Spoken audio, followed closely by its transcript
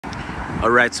All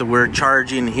right, so we're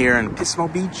charging here in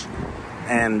Pismo Beach,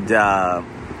 and I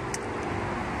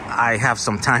have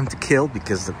some time to kill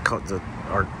because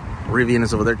our Rivian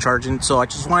is over there charging. So I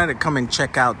just wanted to come and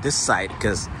check out this side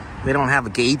because they don't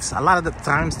have gates. A lot of the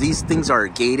times these things are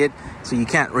gated, so you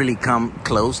can't really come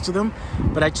close to them.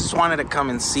 But I just wanted to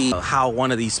come and see how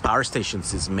one of these power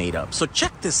stations is made up. So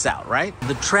check this out, right?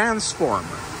 The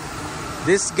transformer.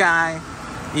 This guy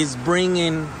is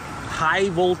bringing high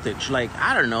voltage, like,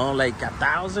 I don't know, like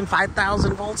 1,000,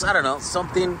 5,000 volts. I don't know,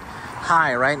 something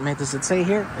high, right? Man, does it say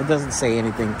here? It doesn't say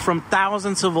anything. From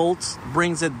thousands of volts,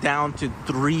 brings it down to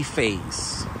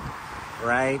 3-phase,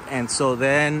 right? And so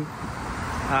then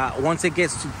once it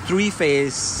gets to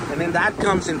 3-phase, and then that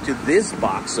comes into this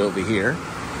box over here,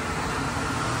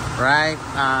 right?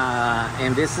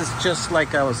 And this is just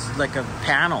like a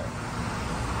panel.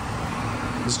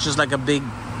 It's just like a big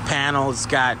panel. It's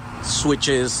got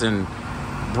switches and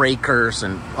breakers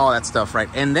and all that stuff, right?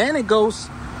 And then it goes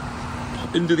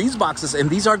into these boxes, and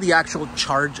these are the actual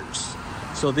chargers.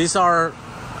 So these are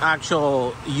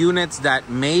actual units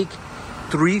that make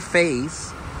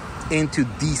 3-phase into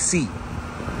DC,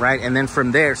 right? And then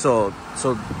from there, so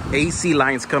AC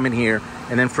lines come in here,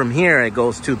 and then from here it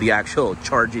goes to the actual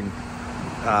charging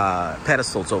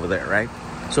pedestals over there, right?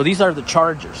 So these are the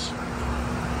chargers,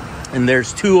 and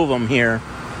there's 2 of them here.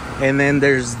 And then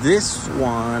there's this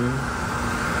one,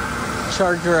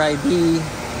 charger ID.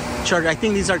 I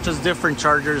think these are just different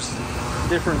chargers,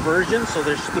 different versions. So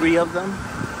there's 3 of them.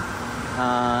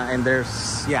 And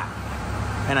there's, yeah.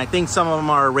 And I think some of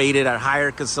them are rated at higher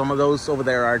because some of those over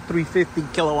there are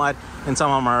 350 kilowatt and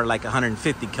some of them are like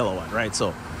 150 kilowatt, right?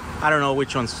 So I don't know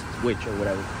which one's which or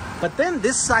whatever. But then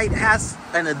this site has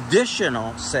an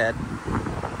additional set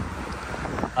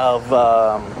of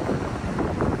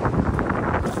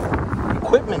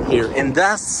equipment here, and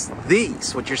that's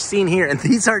these, what you're seeing here, and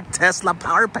these are Tesla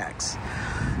power packs.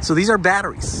 So these are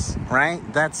batteries, right?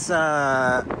 That's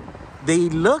they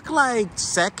look like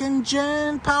 2nd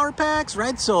gen power packs,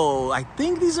 right? So I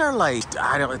think these are like,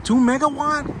 I don't know, 2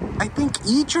 megawatt, I think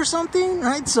each or something,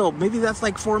 right? So maybe that's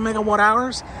like 4 megawatt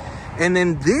hours. And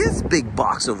then this big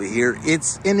box over here,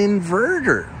 it's an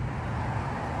inverter.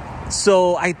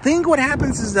 So I think what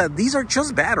happens is that these are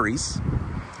just batteries.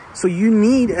 So you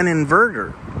need an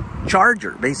inverter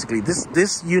charger, basically.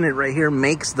 This unit right here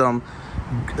makes them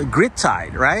grid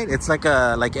tied, right? It's like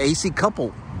AC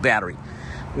couple battery.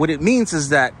 What it means is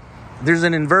that there's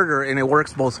an inverter and it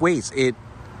works both ways. It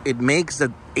makes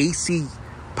the AC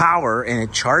power and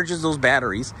it charges those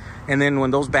batteries. And then when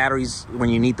those batteries, when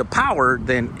you need the power,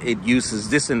 then it uses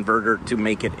this inverter to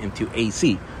make it into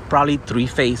AC, probably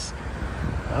 3-phase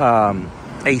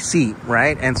AC,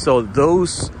 right? And so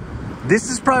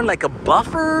this is probably like a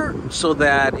buffer so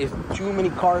that if too many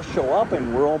cars show up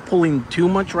and we're all pulling too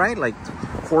much, right? Like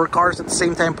 4 cars at the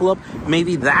same time pull up,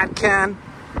 maybe that can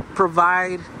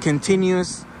provide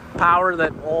continuous power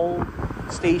that all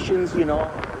stations, you know,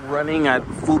 running at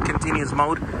full continuous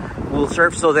mode will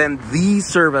serve. So then these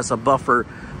serve as a buffer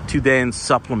to then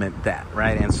supplement that,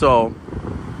 right? And so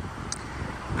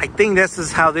I think this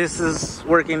is how this is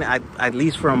working, at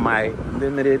least from my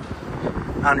limited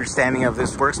understanding of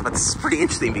this works. But this is pretty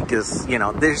interesting because, you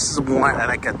know, there's one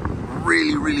like a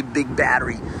really big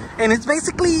battery, and it's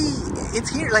basically, it's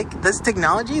here. Like, this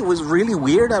technology was really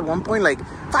weird at one point, like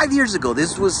 5 years ago.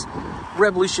 This was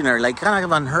revolutionary, like kind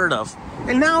of unheard of,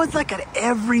 and now it's like at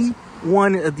every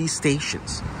one of these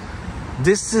stations.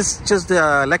 This is just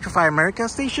the Electrify America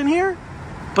station here,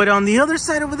 but on the other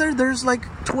side over there, there's like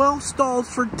 12 stalls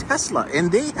for Tesla,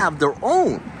 and they have their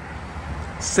own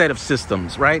set of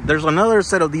systems, right? There's another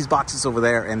set of these boxes over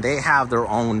there, and they have their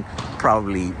own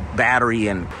probably battery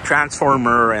and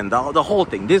transformer and the whole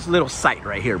thing, this little site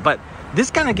right here. But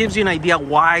this kind of gives you an idea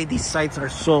why these sites are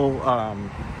so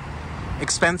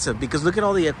expensive, because look at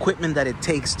all the equipment that it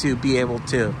takes to be able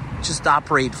to just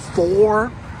operate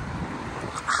 4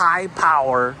 high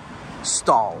power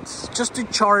stalls just to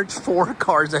charge 4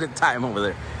 cars at a time over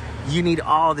there. You need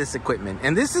all this equipment,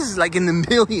 and this is like in the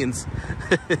millions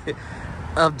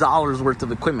of dollars worth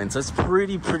of equipment. So it's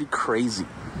pretty crazy.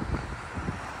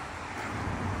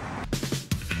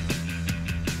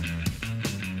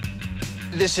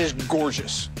 This is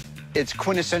gorgeous. It's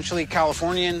quintessentially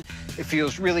Californian. It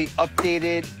feels really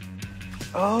updated.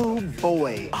 Oh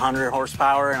boy. 100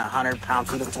 horsepower and 100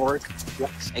 pound-feet of torque.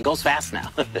 Yes. It goes fast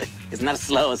now. It's not as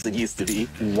slow as it used to be.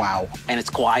 Wow. And it's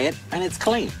quiet and it's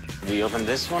clean. We open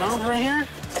this one up right here.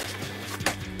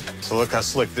 So look how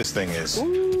slick this thing is.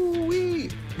 Ooh-wee.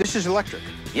 This is electric.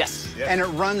 Yes. Yeah. And it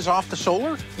runs off the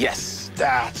solar? Yes.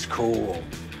 That's cool.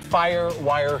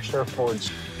 Firewire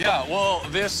surfboards. Yeah, well,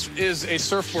 this is a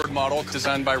surfboard model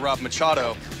designed by Rob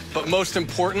Machado, but most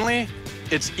importantly,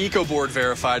 it's EcoBoard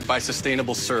verified by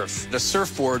Sustainable Surf. The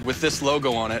surfboard with this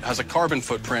logo on it has a carbon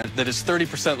footprint that is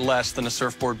 30% less than a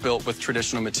surfboard built with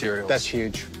traditional materials. That's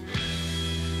huge.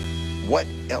 What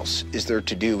else is there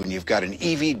to do when you've got an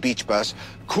EV beach bus,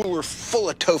 cooler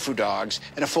full of tofu dogs,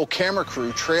 and a full camera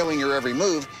crew trailing your every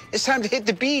move? It's time to hit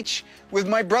the beach with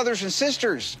my brothers and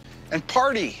sisters and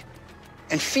party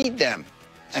and feed them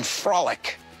and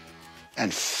frolic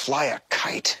and fly a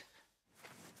kite.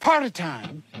 Party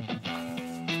time.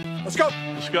 Let's go.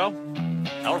 Let's go.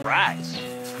 All right.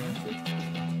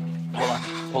 Hold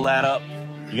on. Pull that up.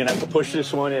 You're gonna have to push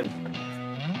this one in.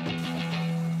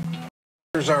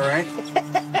 It's all right.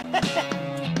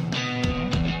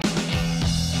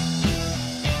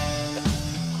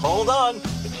 Hold on.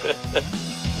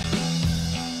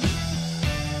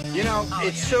 You know,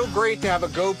 it's so great to have a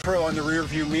GoPro on the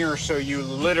rearview mirror so you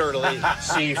literally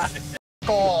see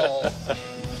all.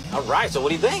 All right, so what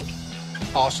do you think?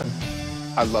 Awesome.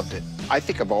 I loved it. I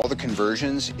think of all the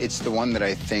conversions, it's the one that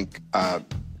I think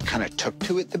kind of took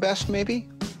to it the best, maybe.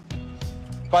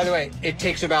 By the way, it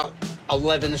takes about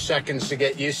 11 seconds to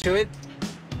get used to it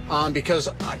because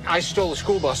I stole a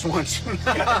school bus once.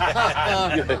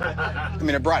 I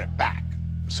mean, I brought it back,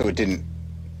 so it didn't.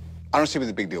 I don't see what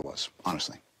the big deal was,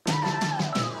 honestly.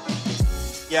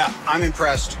 Yeah, I'm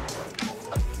impressed.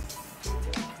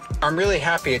 I'm really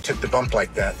happy it took the bump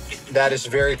like that. That is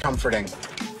very comforting.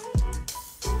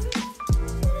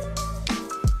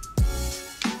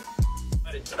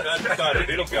 Got it.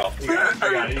 It'll go. You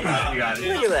got it. You got it.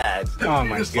 Look at that. Oh,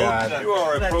 my God. You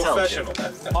are a professional.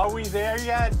 Are we there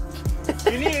yet?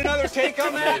 You need another take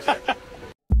on that?